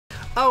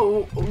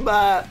Oh,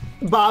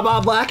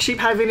 Baba, Black Sheep,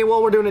 High Vinny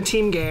Wool, we're doing a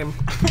team game.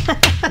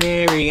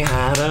 Mary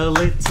had a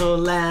little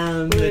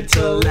lamb,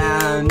 little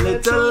lamb,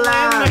 little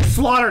lamb. I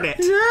slaughtered it.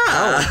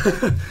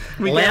 Yeah.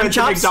 We Lamb gave it to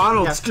chops?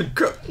 McDonald's to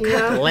cook.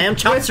 Yeah. Lamb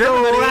chops With for the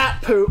everybody.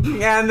 rat poop.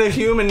 And the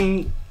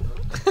human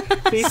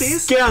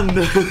Feces? skin.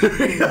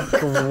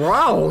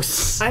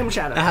 Gross. I'm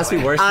Shadow. It has to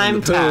be worse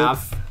I'm than the poop.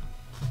 Taff.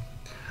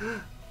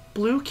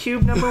 Blue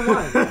cube number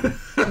 1.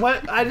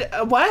 What?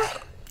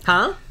 What?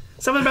 Huh?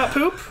 Something about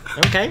poop?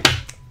 Okay.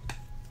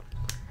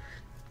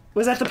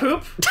 Was that the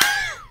poop?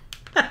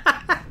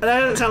 That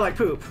doesn't sound like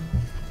poop.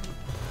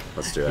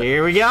 Let's do it.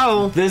 Here we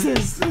go. This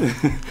is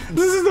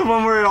the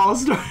one where it all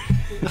started.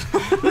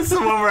 This is the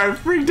one where I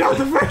freaked out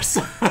the first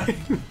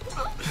time.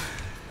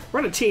 We're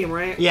on a team,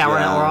 right? Yeah, we're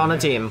Yeah. on a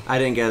team. I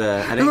didn't get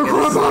a.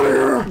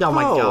 Oh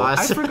my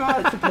gosh. I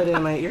forgot to put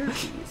in my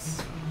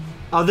earpiece.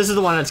 Oh, this is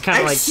the one that's kind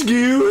of like.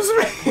 Excuse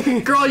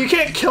me. Girl, you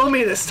can't kill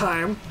me this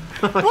time.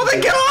 Well,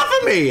 then get off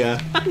of me. You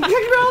kicked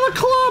me out of the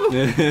club.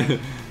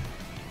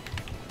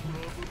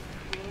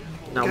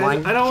 Oh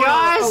Guys, my I don't want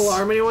gosh. to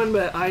alarm anyone,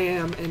 but I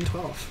am in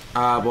 12th.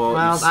 Well,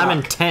 Well, you I'm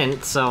in suck.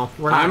 10th, so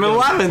we're not I'm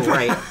doing 11th.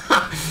 Great.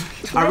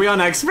 Are we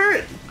on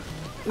expert?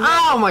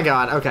 Oh my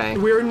god, okay.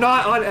 We're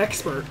not on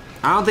expert.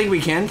 I don't think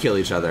we can kill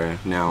each other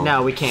now.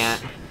 No, we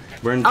can't.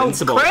 We're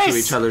invincible to Chris!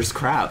 each other's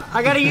crap.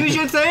 I gotta use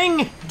your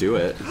thing! Do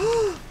it.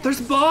 There's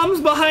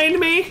bombs behind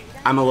me.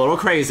 I'm a little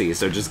crazy,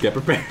 so just get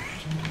prepared.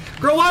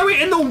 Girl, why are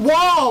we in the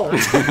wall?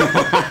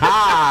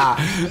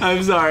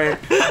 I'm sorry.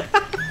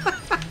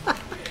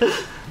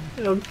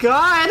 Oh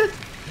god!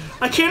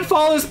 I can't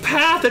follow this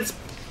path. It's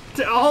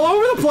all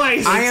over the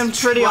place. I am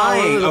pretty all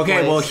trying. over the Okay,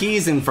 place. well,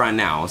 he's in front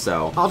now,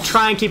 so. I'll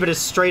try and keep it as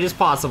straight as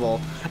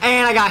possible.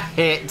 And I got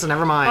hit, so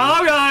never mind.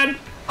 Oh god.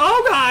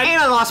 Oh god. And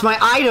I lost my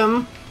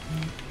item.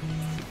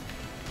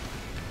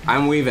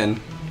 I'm weaving.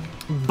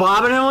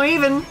 Bobbing and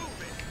weaving.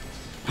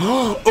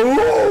 Ooh!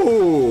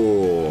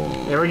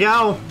 There we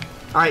go.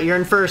 Alright, you're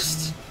in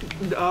first.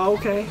 Oh,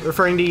 okay.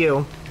 Referring to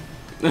you.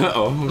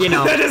 Uh-oh. You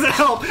know. That doesn't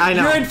help. I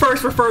know. You're in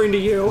first, referring to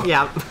you.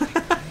 Yeah.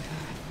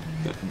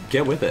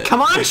 Get with it.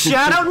 Come on,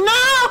 Shadow!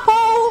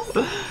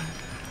 No!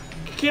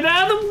 Get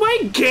out of the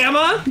way,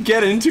 Gamma.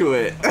 Get into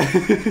it.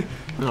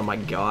 Oh my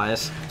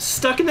gosh.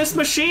 Stuck in this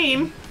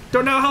machine.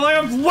 Don't know how long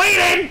I'm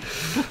waiting.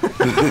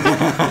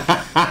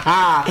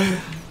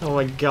 Oh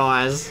my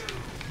gosh.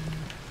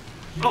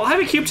 Oh, I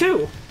have a cube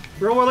too.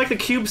 We're more like the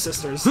Cube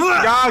Sisters.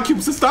 Ah,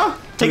 cube sister.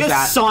 Take Who's a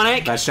that?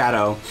 Sonic. That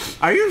Shadow.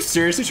 Are you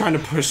seriously trying to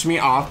push me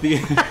off the?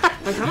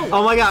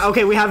 Oh my god,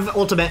 okay, we have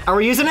ultimate. Are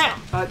we using it?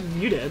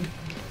 You did.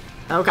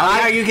 Okay. Oh,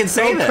 yeah, you can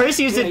say Oh, that. Chris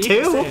used Yeah, it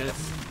you can say too?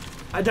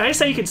 it. Did I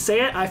say you could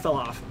say it? I fell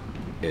off.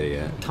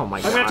 Idiot. Oh my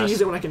I'm gonna have to gosh.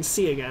 use it when I can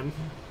see again.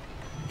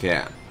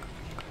 Okay.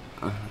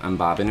 I'm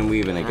bobbing and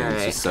weaving again,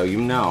 Alright. just so you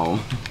know.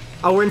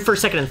 Oh, we're in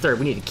first, second, and third.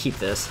 We need to keep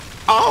this.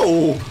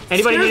 Oh!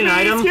 Anybody Excuse need an me,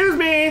 item? Excuse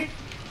me.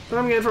 But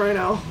I'm good for right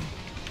now.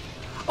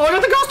 Oh, I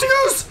got the Ghosty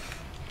Goose!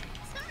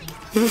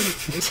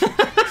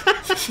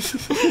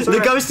 The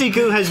Ghosty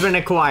Goo has been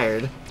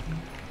acquired.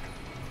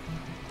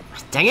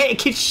 Dang it, it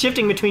keeps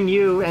shifting between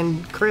you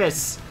and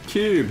Chris.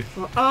 Cube.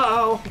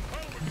 Uh-oh.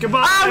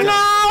 Goodbye. Oh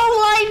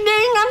no,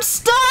 lightning, I'm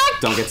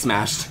stuck! Don't get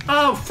smashed.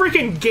 Oh,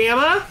 freaking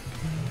Gamma.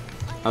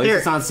 At least Here,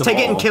 it's not so take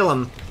it and kill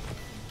him.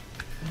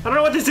 I don't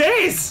know what this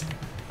is.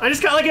 I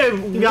just got like a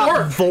You got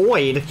warp.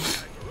 void.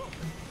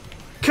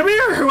 Come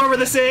here, whoever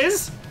this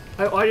is.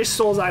 I just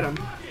stole his item.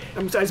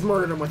 I just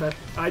murdered him with it.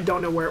 I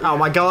don't know where it went. Oh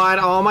my god,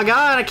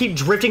 I keep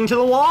drifting to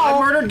the I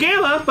wall. murdered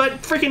Gamma,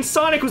 but freaking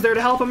Sonic was there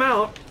to help him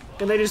out.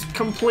 And they just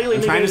completely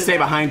I'm trying to negated stay it.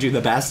 behind you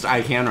the best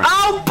I can right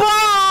Oh,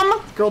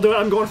 bomb! Girl, do it.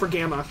 I'm going for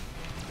Gamma.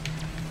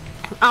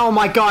 Oh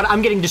my god,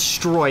 I'm getting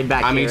destroyed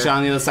back I'm here. each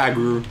on the other side,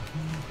 Guru.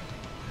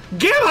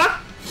 Gamma!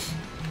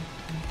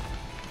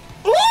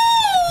 Ooh!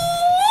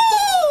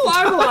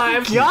 I'm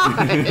alive.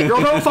 God.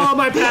 Girl, don't follow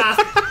my path.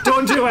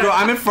 Don't do it. Bro,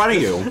 I'm in front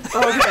of you.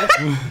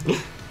 Okay.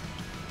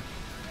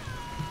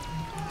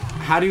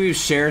 How do you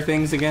share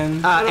things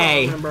again? don't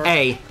A. remember.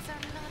 A.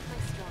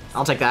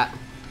 I'll take that.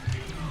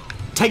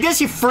 Take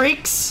this, you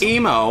freaks!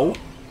 Emo?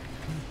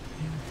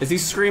 Is he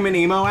screaming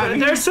emo at me?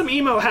 There's some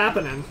emo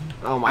happening.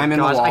 Oh my I'm in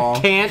the gosh, wall. I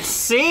can't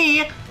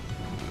see!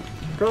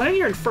 Girl, I think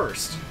you're in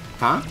first.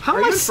 Huh? How Are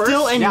am you I in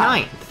still first? in Yeah.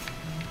 ninth?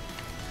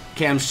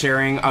 Okay, I'm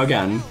sharing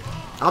again.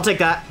 I'll take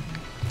that.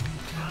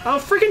 Oh,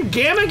 freaking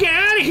Gamma, get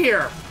out of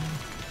here!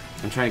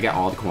 I'm trying to get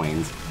all the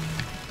coins.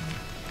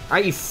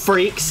 Alright, you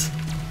freaks.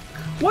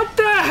 What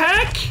the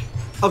heck?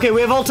 Okay,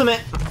 we have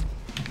ultimate.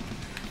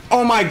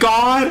 Oh my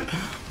god!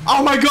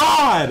 Oh my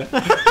god!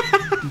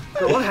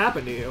 Girl, what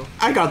happened to you?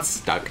 I got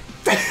stuck.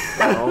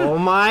 Oh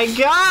my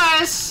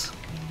gosh!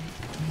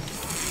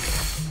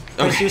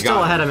 Chris, you're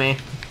still ahead of me.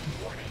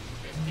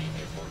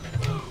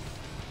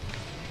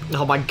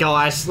 Oh my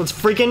gosh, let's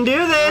freaking do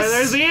Alright, there's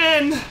this! the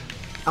end.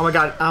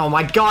 Oh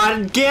my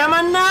god,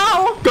 Gamma,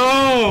 no!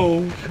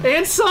 Go!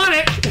 And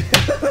Sonic.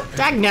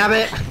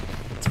 Dagnabbit!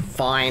 It's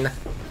fine.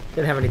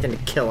 Didn't have anything to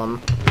kill him.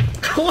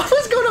 What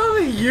was going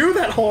on with you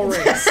that whole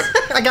race?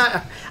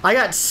 I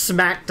got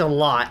smacked a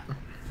lot.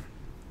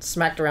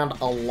 smacked around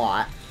a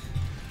lot.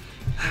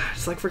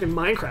 It's like freaking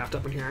Minecraft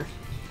up in here.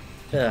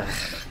 Ugh.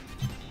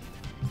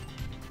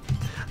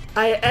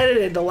 I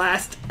edited the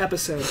last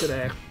episode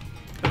today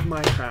of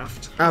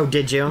Minecraft. Oh,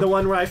 did you? The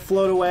one where I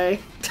float away.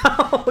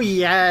 Oh,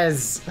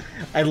 yes!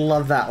 I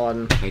love that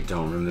one. I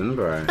don't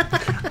remember.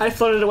 I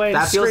floated away and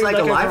That feels screamed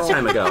like a girl.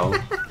 lifetime ago.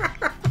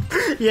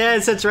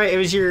 Yes, that's right. It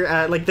was your,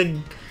 like, the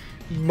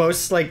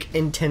most, like,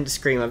 intense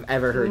scream I've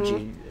ever heard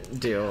you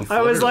do.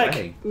 I was like,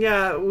 away.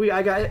 yeah,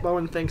 I got hit by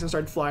one of the things and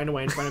started flying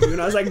away in front of you,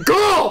 and I was like,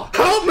 girl,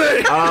 help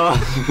me!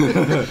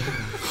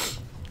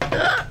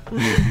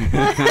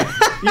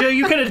 You know,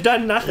 you could have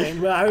done nothing,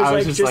 but I was, I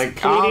was like, just like,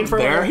 pleading for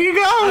there he goes!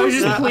 I was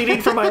just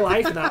pleading for my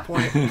life at that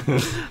point.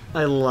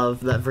 I love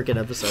that freaking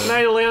episode. And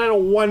I landed on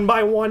a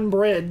 1x1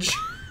 bridge.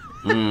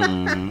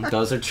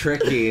 Those are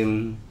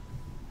tricky.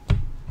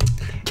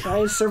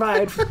 I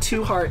survived with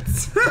 2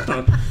 hearts.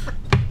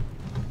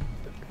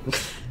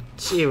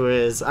 Gee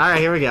whiz. Alright,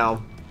 here we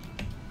go.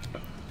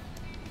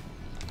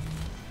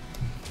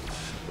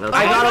 Okay.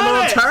 I got a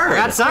little turd. I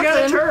got I something.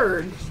 got a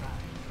turd.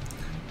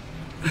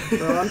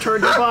 Well, I'm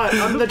turd your butt.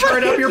 I'm the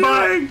turd up your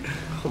butt.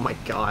 Oh my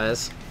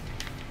gosh.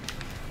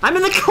 I'm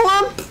in the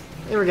clump!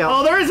 Here we go.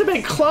 Oh, there is a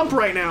big clump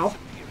right now.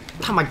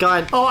 Oh my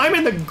god. Oh, I'm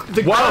in the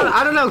Whoa!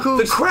 I don't know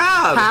whose The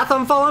crab! path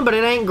I'm following, but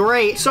it ain't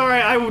great. Sorry,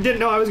 I didn't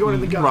know I was going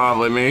in the gut.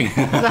 Probably me.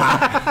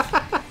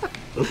 I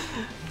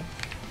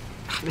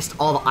missed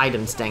all the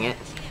items, dang it.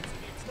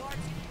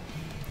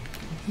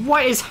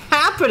 What is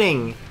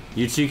happening?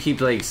 You two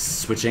keep, like,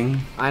 switching.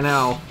 I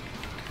know.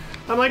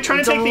 I'm like trying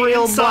It's to a take the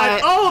real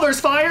inside. butt. Oh, there's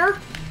fire.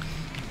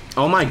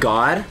 Oh my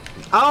god.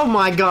 Oh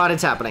my god,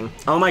 it's happening.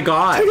 Oh my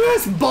god. Look at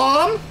this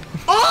bomb.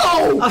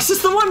 Oh! Oh, is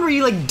this the one where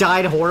you, like,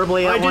 died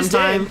horribly at I one just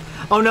time? did.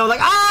 Oh no, like,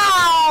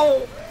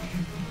 ow!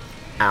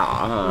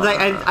 Ow. Like,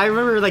 I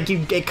remember, like,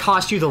 it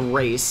cost you the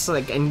race,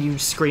 like, and you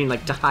screamed,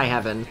 like, to high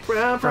heaven.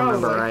 Yeah, If I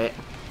remember probably. right.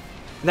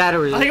 That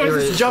or I think it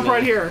was just jump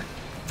right here.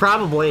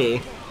 Probably. I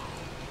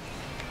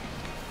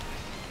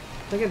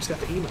think I just got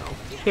the email.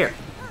 Here.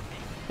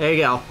 There you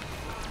go.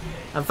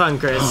 Have fun,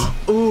 Chris.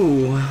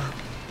 Ooh.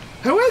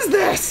 Who is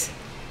this?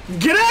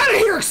 Get out of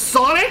here,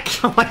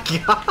 Sonic! Oh my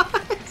god.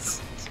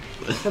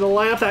 Gonna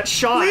line up that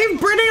shot. Leave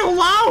Brittany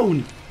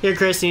alone! Here,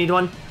 Chris, you need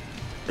one?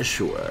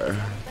 Sure.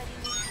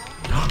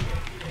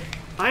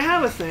 I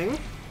have a thing.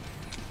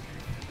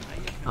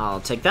 I'll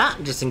take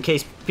that, just in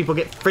case people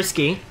get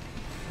frisky.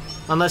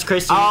 Unless,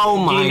 Chris, you Oh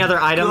my need another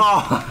item.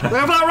 god.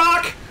 Grab that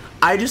rock!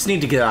 I just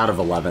need to get out of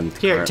 11th.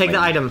 Here, take the currently.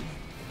 item.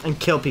 And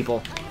kill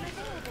people.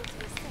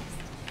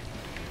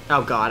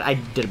 Oh god, I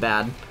did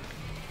bad.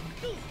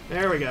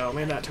 There we go,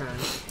 made that turn.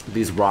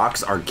 These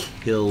rocks are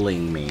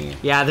killing me.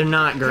 Yeah, they're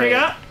not Here you great.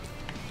 go.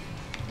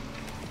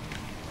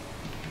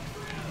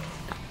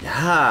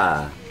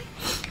 Yeah.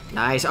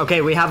 Nice.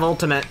 Okay, we have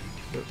ultimate.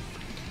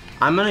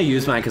 I'm gonna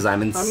use mine because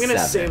I'm in I'm gonna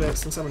 7. save it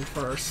since I'm in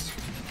first.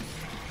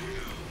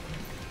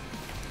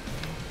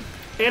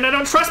 And I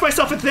don't trust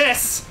myself at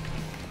this!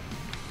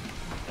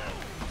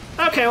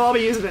 Okay, well I'll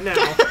be using it now.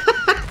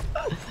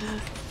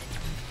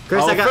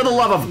 Chris, Oh, I got, for the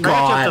love of I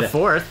got you up God.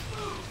 to 4th.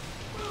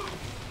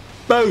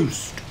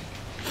 Boost.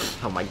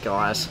 Oh my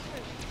gosh.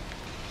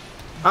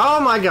 Oh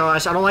my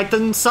gosh, I don't like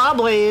the saw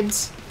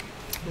blades.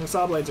 The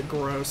saw blades are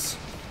gross.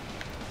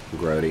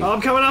 Grody. Oh,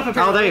 I'm coming up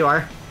apparently. Oh, there you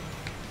are.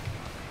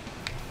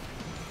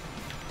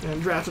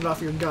 And drafted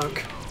off your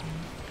gunk.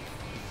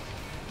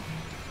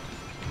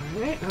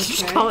 Alright, okay. Did you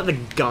just call it the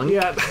gunk?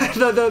 Yeah,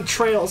 the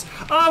trails.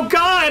 Oh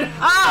god!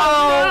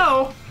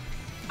 Oh! No!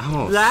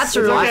 Oh, That's It's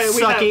really okay,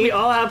 sucky. we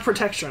all have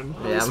protection.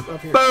 Yeah. At least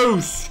up here.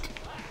 boost.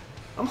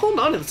 I'm holding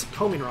on to this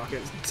homing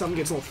rocket. Something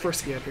gets a little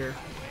frisky up here.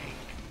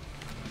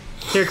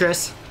 Here,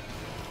 Chris.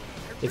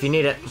 If you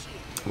need it.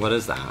 What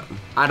is that?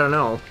 I don't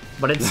know,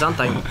 but it's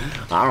something.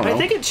 I don't know. I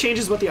think it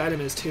changes what the item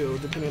is too,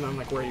 depending on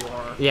like where you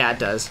are. Yeah, it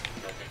does.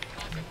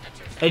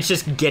 It's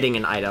just getting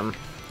an item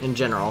in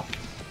general.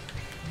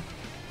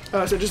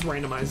 Oh, so it just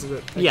randomizes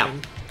it. Yeah.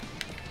 again.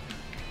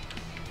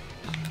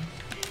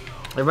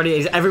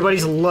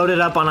 Everybody's loaded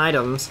up on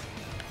items.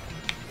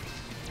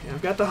 Yeah,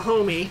 I've got the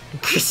homie.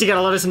 Chris, you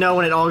gotta let us know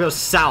when it all goes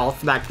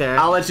south back there.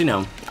 I'll let you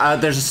know.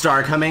 There's a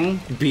star coming.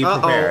 Be Uh-oh.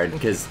 prepared,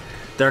 because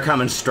they're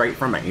coming straight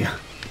for me.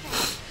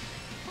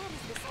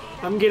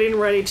 I'm getting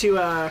ready to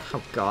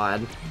Oh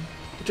god.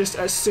 just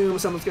assume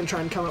someone's gonna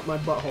try and come up my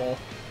butthole.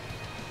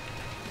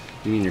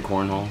 You mean your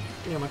cornhole?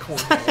 Yeah, my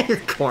cornhole. Your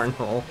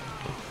cornhole.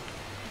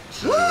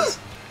 Jeez.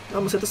 I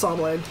almost hit the saw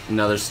blade.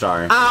 Another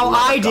star. Ow, Love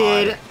I God.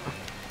 did.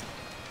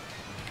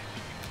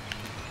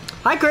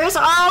 Hi, Chris.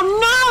 Oh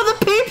no,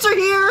 the peeps are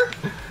here.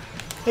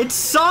 It's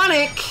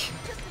Sonic.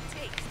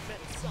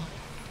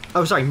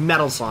 Oh, sorry,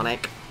 Metal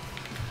Sonic.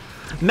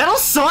 Metal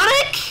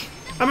Sonic?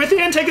 I'm at the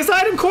end. Take this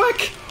item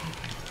quick.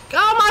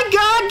 Oh my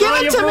god, give Oh,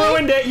 it you to me!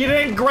 ruined it. You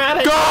didn't grab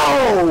it.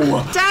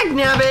 Go!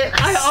 Dagnabbit!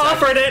 I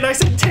offered it and I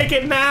said take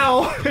it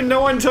now, and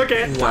no one took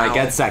it. I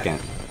get second.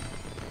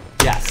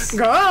 Yes.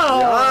 Go.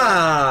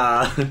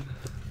 Ah!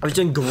 I was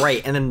doing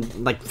great, and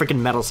then like freaking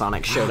Metal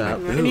Sonic showed up.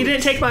 And you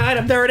didn't take my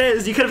item. There it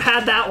is. You could have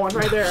had that one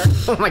right there.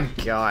 Oh my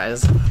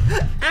gosh.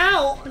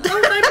 Ow!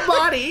 Don't my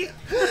body.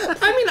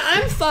 I mean,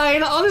 I'm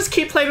fine. I'll just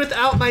keep playing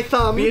without my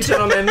thumb. Be a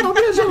gentleman. I'll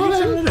be a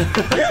gentleman.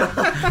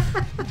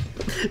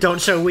 Don't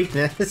show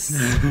weakness.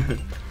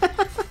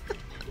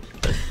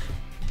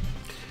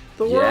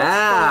 The world's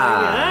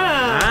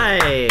Yeah. fine.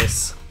 Yeah.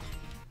 Nice.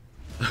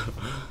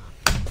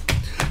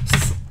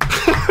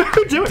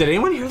 Do it. Did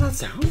anyone hear that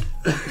sound?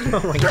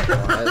 Oh my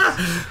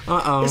gosh.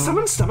 Uh-oh. Is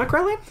someone's stomach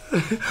growling?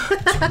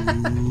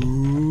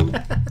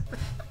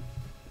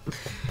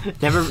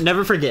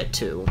 Never forget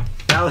to.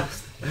 That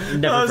was,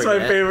 Never my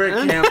forget.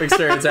 favorite camp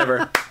experience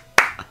ever.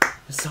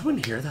 Does someone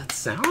hear that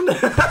sound?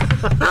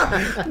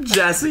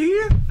 Jesse?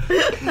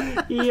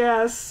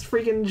 Yes,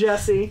 freaking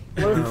Jesse.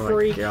 What a Oh my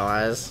freak.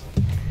 gosh.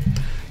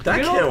 That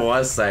You know- kid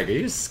was psycho.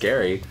 He was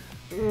scary.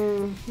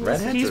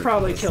 Redheads He's are-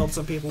 probably killed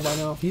some people by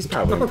now. He's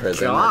probably in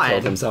prison or God.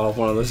 killed himself,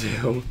 one of the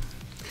two.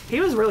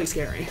 He was really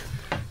scary.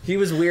 He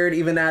was weird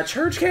even at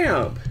church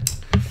camp.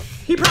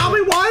 He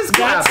probably was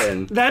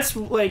clapping. That's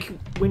like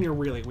when you're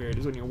really weird,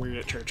 is when you're weird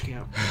at church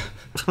camp.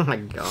 Oh my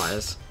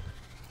gosh.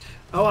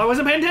 Oh, I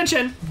wasn't paying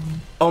attention.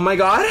 Oh my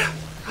god.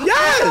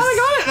 Yes! Oh, I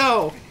got it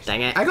though.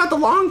 Dang it. I got the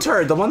long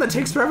turd, the one that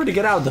takes forever to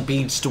get out, the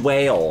beached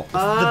whale.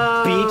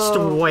 The beached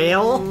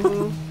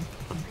whale?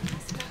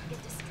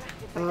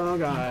 Oh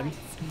god.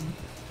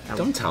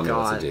 Don't tell me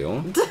what to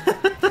do.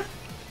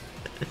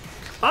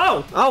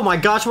 Oh! Oh my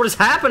gosh, what is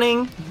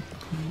happening?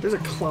 There's a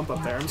clump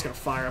up there. I'm just gonna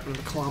fire up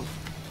into the clump.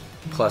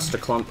 Cluster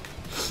clump.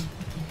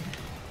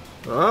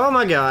 Oh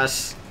my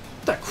gosh.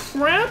 What the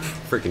crap?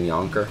 Freaking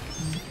yonker.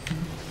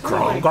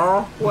 Oh,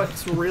 Girl.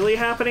 what's really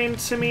happening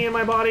to me in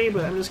my body,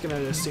 but I'm just gonna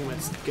assume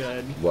it's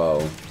good.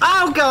 Whoa.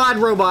 Oh god,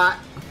 robot.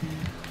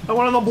 I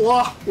went on the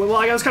blue. Well,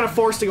 I was kind of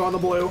forced to go on the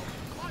blue.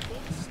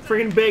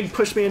 Freaking Big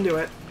pushed me into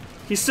it.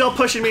 He's still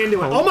pushing me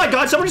into it. Oh my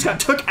god, someone just got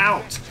took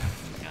out.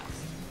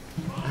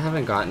 I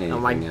haven't gotten anything Oh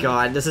my yet.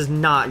 god, this is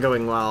not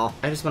going well.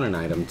 I just want an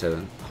item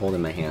to hold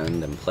in my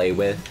hand and play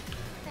with.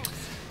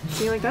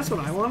 See, like, that's what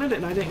I wanted,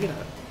 and I didn't get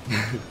it.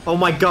 Oh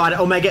my god,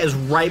 Omega is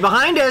right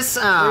behind us.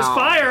 Oh, There's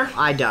fire.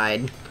 I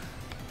died.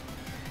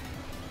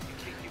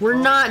 We're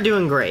not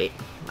doing great,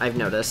 I've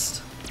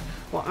noticed.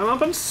 Well, I'm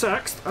up in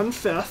 6th. I'm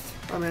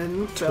 5th. I'm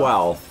in 5th.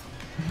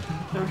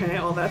 12. Okay,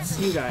 well, that's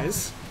you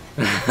guys.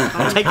 Take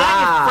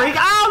that, you freak.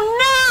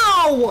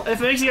 Oh no!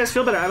 If it makes you guys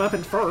feel better, I'm up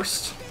in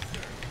 1st.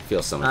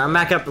 Feels so much. I'm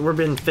back up. We're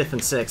in 5th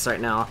and 6th right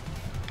now.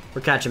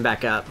 We're catching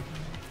back up.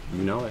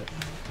 You know it.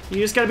 You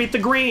just gotta beat the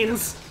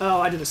greens.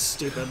 Oh, I did a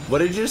stupid. What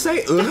did you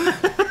say?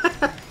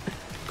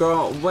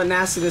 Girl, what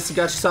nastiness you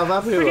got yourself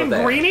up here with Freaking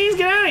that? greenies,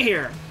 get out of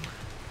here.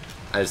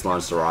 I just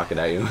launched a rocket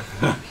at you.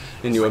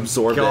 And you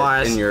absorbed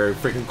gosh. it in your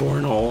freaking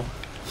cornhole.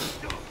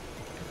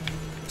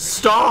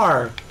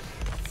 Star!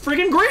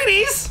 Freaking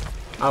greenies.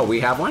 Oh, we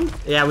have one?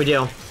 Yeah, we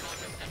do.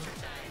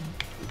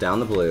 Down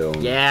the blue.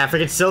 Yeah,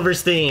 freaking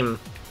Silver's theme.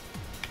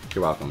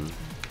 You're welcome.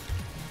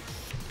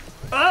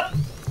 Up.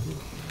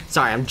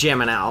 Sorry, I'm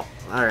jamming out.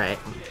 Alright.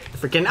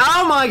 Freaking.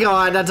 Oh my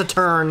god, that's a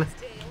turn.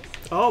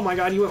 Oh my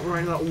god, you went right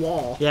into that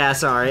wall. Yeah,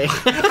 sorry.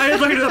 I just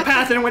looked into the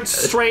path and it went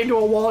straight into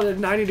a wall at a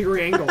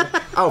 90-degree angle.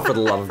 Oh, for the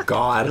love of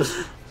God.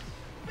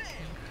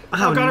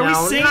 Oh, God, are we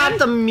no, singing? not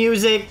the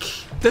music.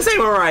 This ain't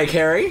Mariah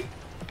Carey.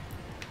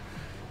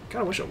 God,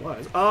 I wish it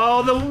was.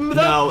 Oh, the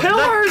No,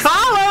 pillars! the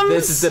columns!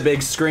 This is the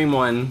big scream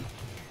one.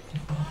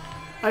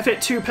 I've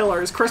hit 2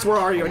 pillars. Chris, where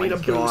are you? I need a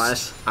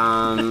boost.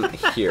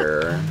 Gosh.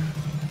 Here.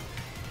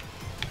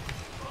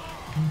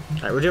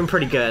 Alright, we're doing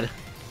pretty good.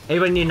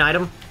 Anybody need an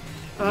item?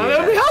 That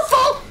would be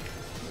helpful!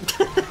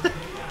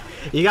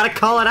 You gotta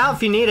call it out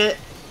if you need it.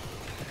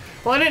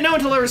 Well, I didn't know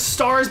until there was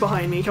stars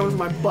behind me coming from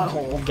my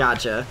butthole.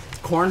 Gotcha.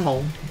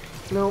 Cornhole.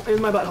 No,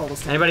 in my butthole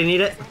this time. Anybody need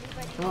it?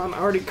 I'm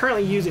already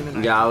currently using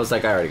it. Yeah, I was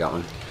like, I already got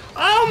one.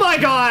 Oh my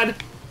god!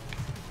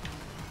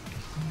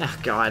 Oh,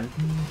 God.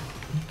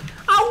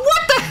 Oh,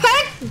 what the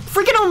heck?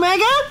 Freaking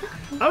Omega?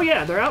 Oh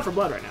yeah, they're out for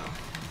blood right now.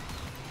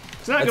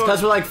 It's not It's going.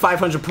 because we're like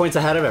 500 points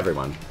ahead of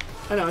everyone.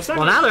 I know it's not.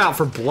 Well, going, now they're out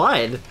for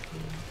blood.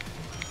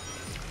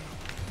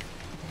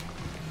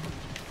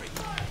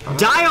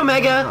 Die,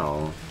 Omega!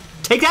 Oh.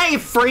 Take that, you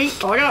freak!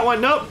 Oh, I got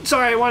one. Nope.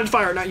 Sorry, I wanted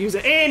fire, not use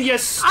it. And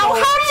yes. Oh, how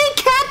did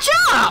he catch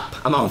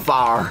up? I'm on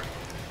fire.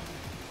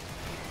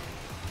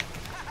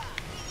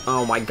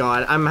 Oh my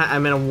god,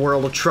 I'm in a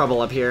world of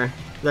trouble up here.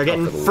 They're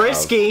getting for the love.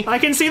 frisky. I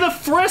can see the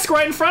frisk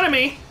right in front of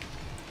me.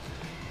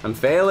 I'm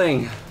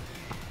failing.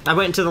 I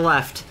went to the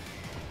left.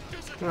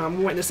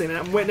 I'm witnessing it.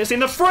 I'm witnessing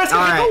the frisk. All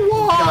I hit right, the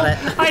wall. got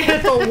it. I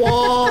hit the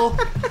wall.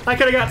 I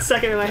could have got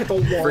second, and I hit the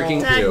wall.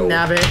 Freaking Dag Ew.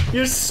 nabbit.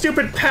 Your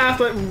stupid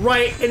path went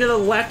right into the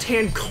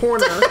left-hand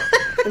corner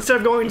instead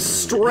of going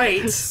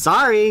straight.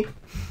 Sorry.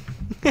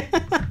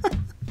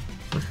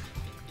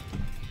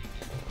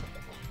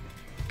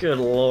 Good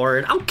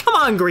lord. Oh, come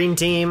on, green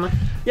team.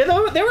 Yeah, they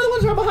were the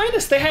ones right behind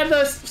us. They had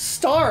the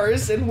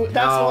stars, and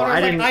that's Oh, the one I was I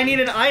like, didn't- I need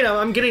an item.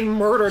 I'm getting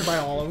murdered by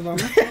all of them.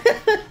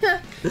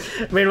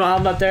 Meanwhile,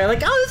 I'm up there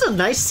like, oh, this is a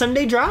nice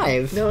Sunday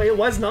drive. No, it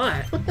was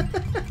not.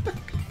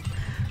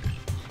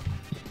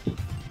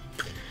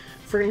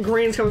 Freaking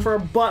green's coming for our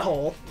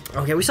butthole.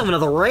 Okay, we still have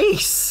another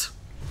race.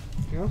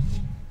 You know?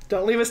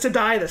 Don't leave us to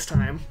die this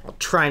time. I'll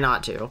try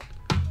not to.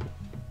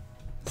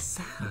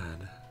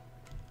 Sad.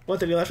 What,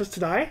 did he left us to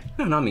die?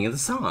 No, not me. The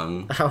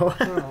song. Oh.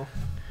 Oh.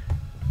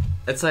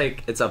 It's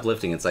like, it's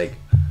uplifting. It's like,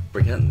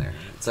 we're getting there.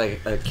 It's like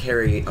a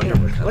Carrie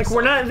Underwood kind Like, of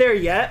we're song. not there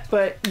yet,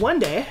 but one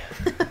day.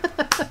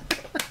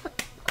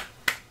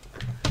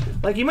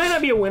 Like, you might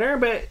not be a winner,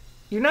 but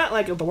you're not,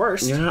 like, the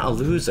worst. You're not a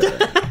loser.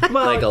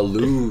 Well, Like a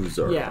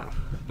loser. yeah.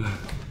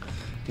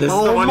 This is the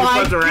Oh one you my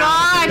flipped around.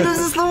 god, this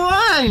is the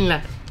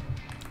one!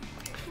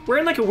 We're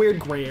in, like, a weird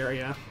gray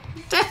area.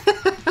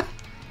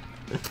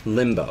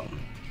 Limbo.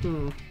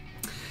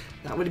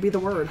 That would be the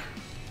word.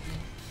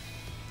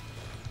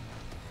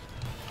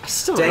 I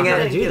still Dang don't know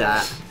how it. to do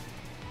that.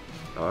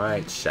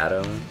 Alright,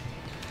 Shadow.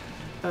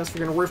 That's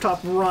freaking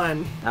rooftop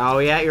run. Oh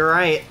yeah, you're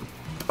right.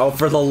 Oh,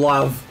 for the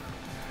love.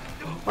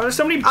 Why there's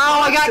so many Oh,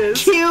 I got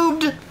boxes?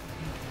 cubed!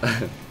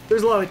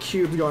 There's a lot of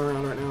cubes going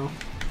around right now.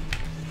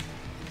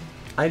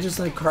 I just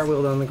like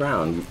cartwheeled on the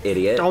ground, you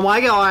idiot. Oh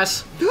my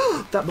gosh.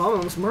 That bomb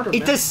almost murdered me.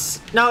 Eat this!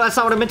 No, that's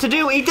not what I meant to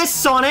do. Eat this,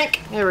 Sonic!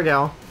 There we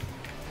go.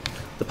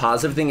 The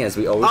positive thing is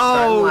we always Oh,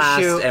 start last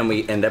shoot. and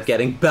we end up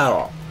getting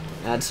better.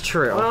 That's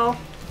true. Well,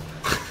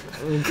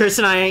 Chris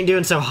and I ain't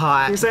doing so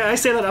hot. I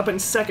say that up in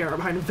second right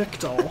behind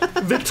Victor.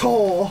 Victor!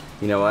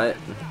 You know what?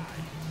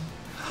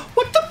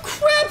 What the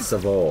crap?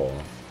 Savol.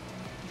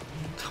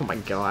 Oh my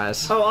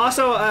gosh. Oh,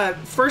 also,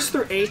 1st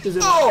through 8th is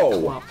in Oh! one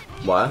big clump.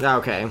 What?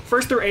 Okay.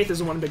 1st through 8th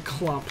is in one big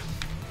clump.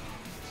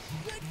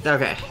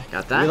 Okay,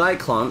 got We that. like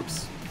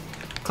clumps.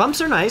 Clumps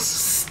are nice.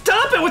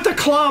 Stop it with the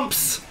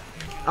clumps!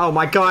 Oh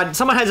my god,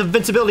 someone has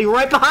invincibility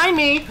right behind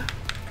me!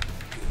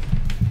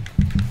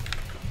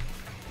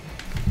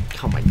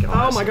 Oh my gosh.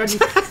 Oh my god, you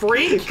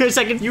freak! Chris,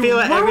 I can You feel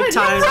it every ruined-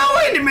 time.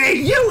 You ruined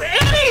me, you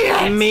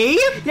idiot! Me?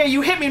 Yeah,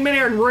 you hit me in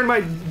midair and ruined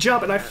my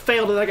jump, and I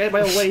failed and I got hit by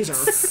a laser.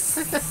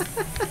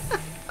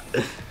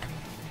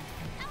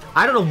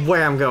 I don't know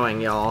where I'm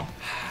going, y'all.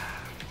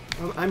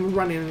 I'm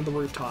running into the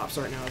rooftops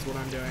right now is what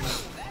I'm doing.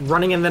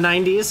 Running in the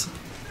 90s?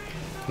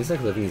 He's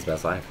like living his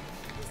best life.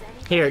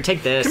 Here,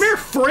 take this. Come here,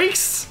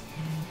 freaks!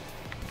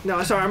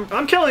 No, sorry,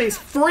 I'm killing these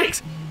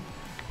freaks!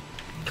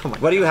 Oh my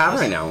What do you have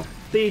gosh. right now?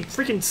 The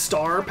freaking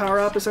star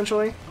power-up,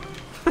 essentially.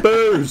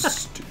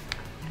 Boost!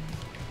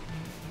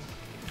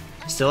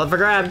 Still up for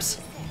grabs.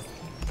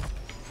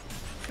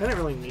 I didn't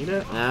really need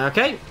it.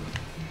 Okay.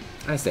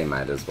 I say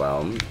might as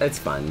well. It's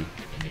fun.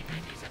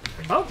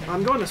 Oh,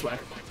 I'm going this way.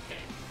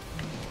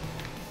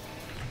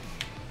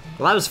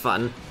 Well, that was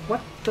fun. What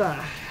the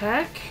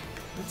heck?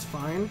 That's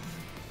fine.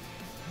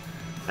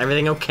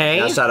 Everything okay?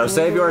 Now, Shadow,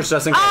 save yours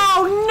just in case.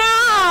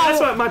 Oh That's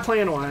no! what my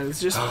plan was,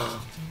 just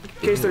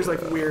in case there's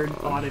like weird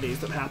oddities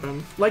that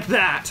happen. Like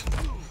that!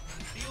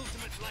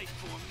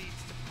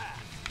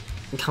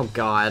 Oh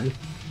god.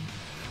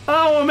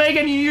 Oh,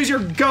 Megan, you use your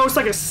ghost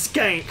like a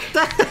skank!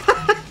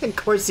 Of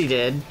course he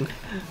did.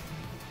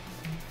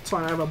 It's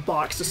fine, I have a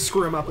box to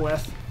screw him up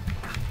with.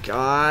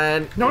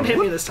 God. Don't hit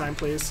me this time,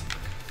 please.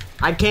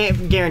 I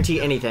can't guarantee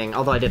anything,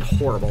 although I did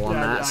horrible on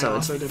Yeah, that, I so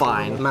it's also did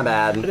fine. horrible. My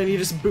bad. And then you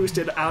just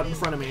boosted out in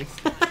front of me.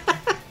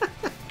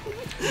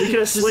 You could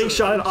have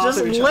slingshotted off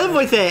Just of each live other.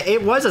 with it.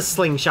 It was a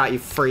slingshot, you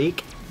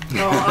freak.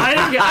 Oh, I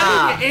didn't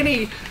get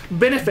any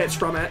benefits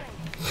from it.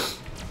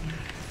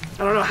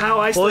 I don't know how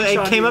I Well,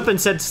 slingshot it came you. up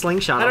and said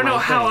slingshot. I don't on know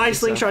my how thing, I so-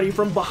 slingshot you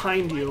from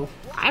behind you.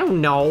 I don't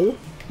know.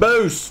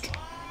 Boost!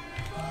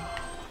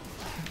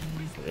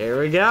 There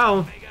we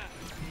go.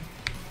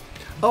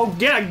 Oh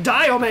yeah,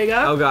 die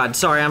Omega. Oh god,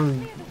 sorry,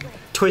 I'm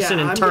twisting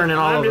Yeah, and I'm turning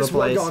all I'm over the just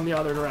place. going the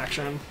other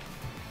direction.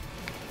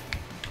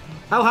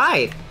 Oh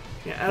hi.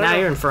 Yeah, I don't Now know-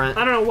 you're in front.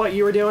 I don't know what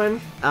you were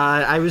doing.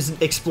 I was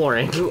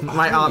exploring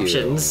my Are you?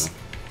 options.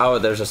 Oh,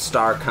 there's a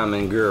star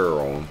coming,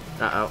 girl.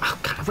 Uh-oh. Oh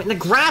god, I went in the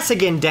grass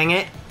again, dang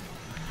it.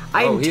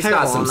 I'm Oh, he's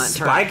terrible got some on that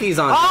turn.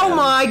 spikies on Oh him.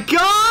 my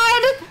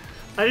god!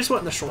 I just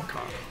went in the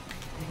shortcut.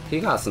 He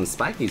got some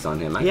spikies on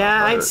him. I Yeah,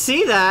 got I'd hurt.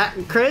 see that.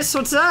 Chris,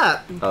 what's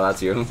up? Oh,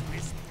 that's you.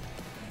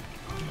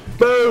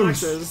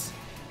 Boxes.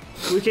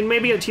 We can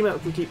maybe team up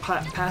if we keep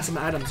passing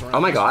items around. Oh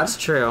my god. It's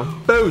true.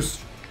 Boost!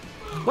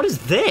 What is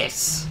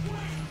this?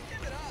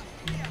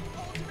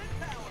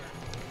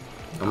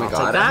 Oh my I'll god.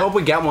 take I that. hope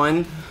we get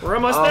one. We're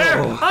almost Oh. there.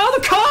 Oh,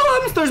 the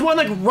columns! There's one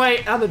like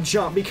right on the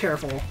jump. Be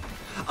careful.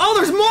 Oh,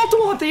 there's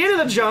multiple at the end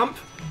of the jump.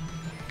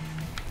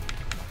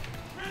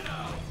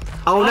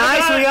 Oh,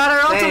 nice, we got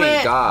our Thank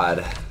ultimate!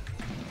 god.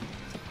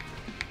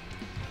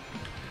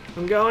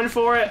 I'm going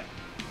for it.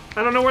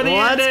 I don't know where the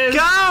end Let's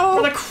is. go!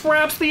 Where the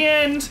crap's the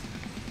end?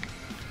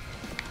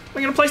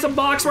 I'm gonna place a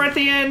box right at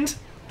the end.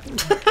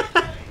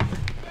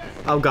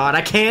 Oh god,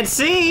 I can't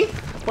see!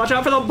 Watch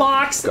out for the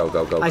box. Go,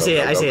 go, go, go. I see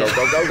go, it, I go, see go, it.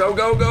 Go, go,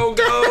 go, go,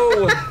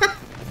 go, go!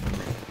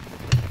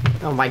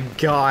 Oh my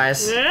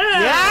gosh. Yeah.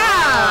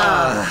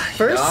 Yeah!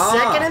 First, Yeah.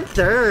 second, and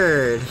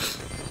third.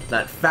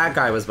 That fat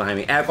guy was behind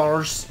me.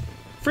 Eggers.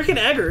 Freaking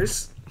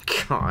Eggers.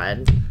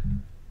 God.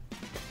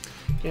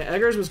 Yeah,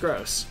 Eggers was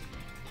gross.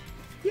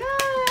 Yay!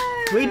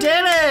 We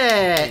did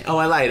it! Oh,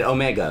 I lied.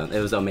 Omega. It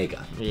was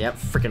Omega. Yep,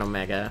 freaking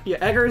Omega. Yeah,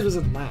 Eggers was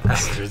in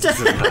last.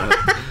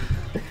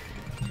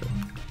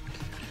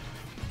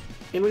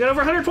 And we got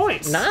over 100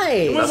 points.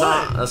 Nice!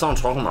 That's what I'm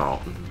talking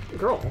about.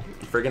 Girl.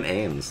 Friggin'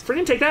 Ames.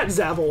 Freaking take that,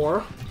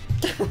 Zavor.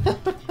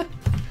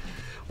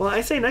 Well,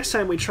 I say next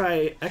time we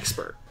try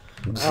Expert.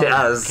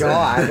 Yes.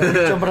 God,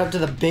 jumping up to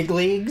the big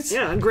leagues?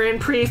 Yeah, on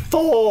Grand Prix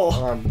 4.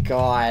 Oh,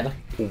 God.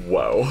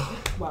 Whoa.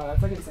 Wow,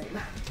 that's like insane.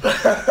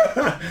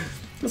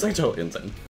 That's like totally insane.